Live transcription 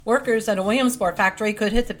Workers at a Williamsport factory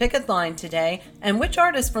could hit the picket line today, and which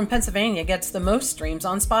artist from Pennsylvania gets the most streams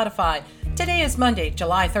on Spotify? Today is Monday,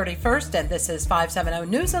 July 31st, and this is 570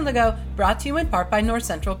 News on the Go, brought to you in part by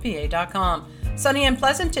NorthCentralPA.com. Sunny and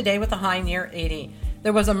pleasant today with a high near 80.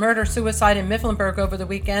 There was a murder-suicide in Mifflinburg over the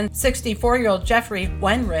weekend. 64-year-old Jeffrey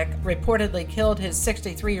Wenrick reportedly killed his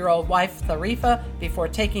 63-year-old wife, Tharifa, before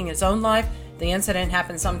taking his own life. The incident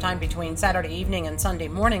happened sometime between Saturday evening and Sunday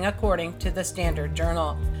morning, according to the Standard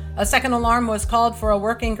Journal. A second alarm was called for a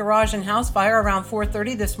working garage and house fire around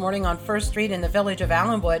 4:30 this morning on 1st Street in the village of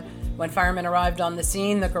Allenwood. When firemen arrived on the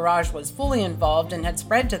scene, the garage was fully involved and had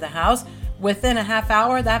spread to the house. Within a half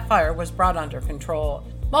hour, that fire was brought under control.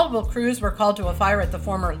 Multiple crews were called to a fire at the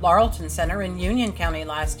former Laurelton Center in Union County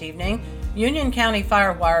last evening. Union County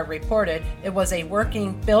Fire Wire reported it was a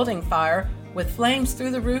working building fire with flames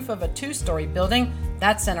through the roof of a two-story building.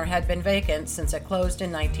 That center had been vacant since it closed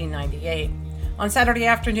in 1998. On Saturday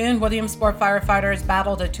afternoon, Williamsport firefighters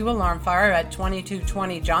battled a two-alarm fire at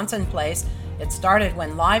 2220 Johnson Place. It started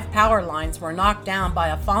when live power lines were knocked down by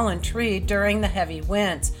a fallen tree during the heavy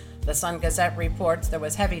winds. The Sun-Gazette reports there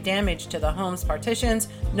was heavy damage to the home's partitions.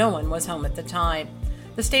 No one was home at the time.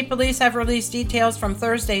 The state police have released details from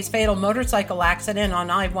Thursday's fatal motorcycle accident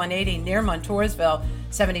on I-180 near Montoursville.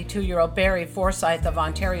 72-year-old Barry Forsyth of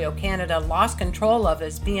Ontario, Canada, lost control of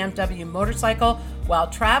his BMW motorcycle while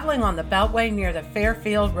traveling on the Beltway near the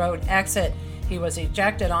Fairfield Road exit. He was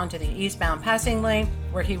ejected onto the eastbound passing lane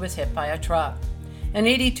where he was hit by a truck. An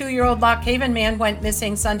 82-year-old Lock Haven man went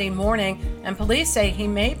missing Sunday morning, and police say he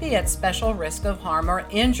may be at special risk of harm or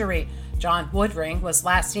injury. John Woodring was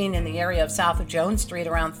last seen in the area of South Jones Street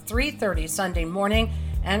around 3:30 Sunday morning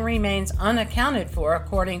and remains unaccounted for,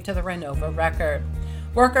 according to the Renova record.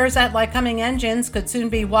 Workers at Lycoming Engines could soon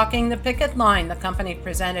be walking the picket line. The company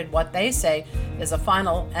presented what they say is a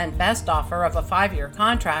final and best offer of a 5-year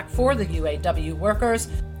contract for the UAW workers.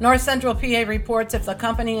 North Central PA reports if the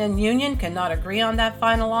company and union cannot agree on that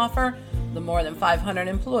final offer, the more than 500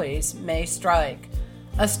 employees may strike.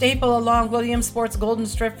 A staple along Williamsport's Golden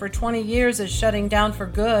Strip for 20 years is shutting down for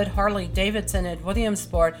good. Harley-Davidson at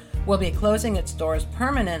Williamsport will be closing its doors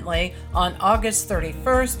permanently on August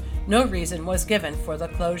 31st. No reason was given for the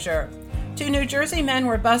closure. 2 New Jersey men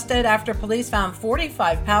were busted after police found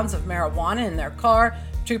 45 pounds of marijuana in their car.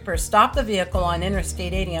 Troopers stopped the vehicle on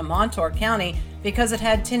Interstate 80 in Montour County because it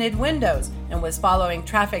had tinted windows and was following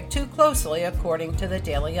traffic too closely, according to the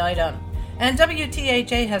Daily Item. And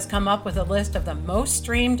WTAJ has come up with a list of the most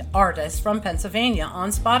streamed artists from Pennsylvania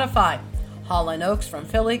on Spotify. Hall & Oates from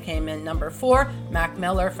Philly came in number 4, Mac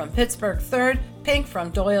Miller from Pittsburgh 3rd, Pink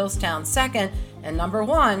from Doylestown 2nd, and number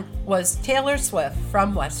 1 was Taylor Swift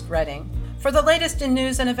from West Reading. For the latest in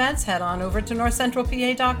news and events, head on over to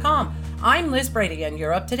NorthCentralPA.com. I'm Liz Brady, and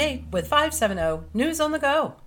you're up to date with 570 News on the Go.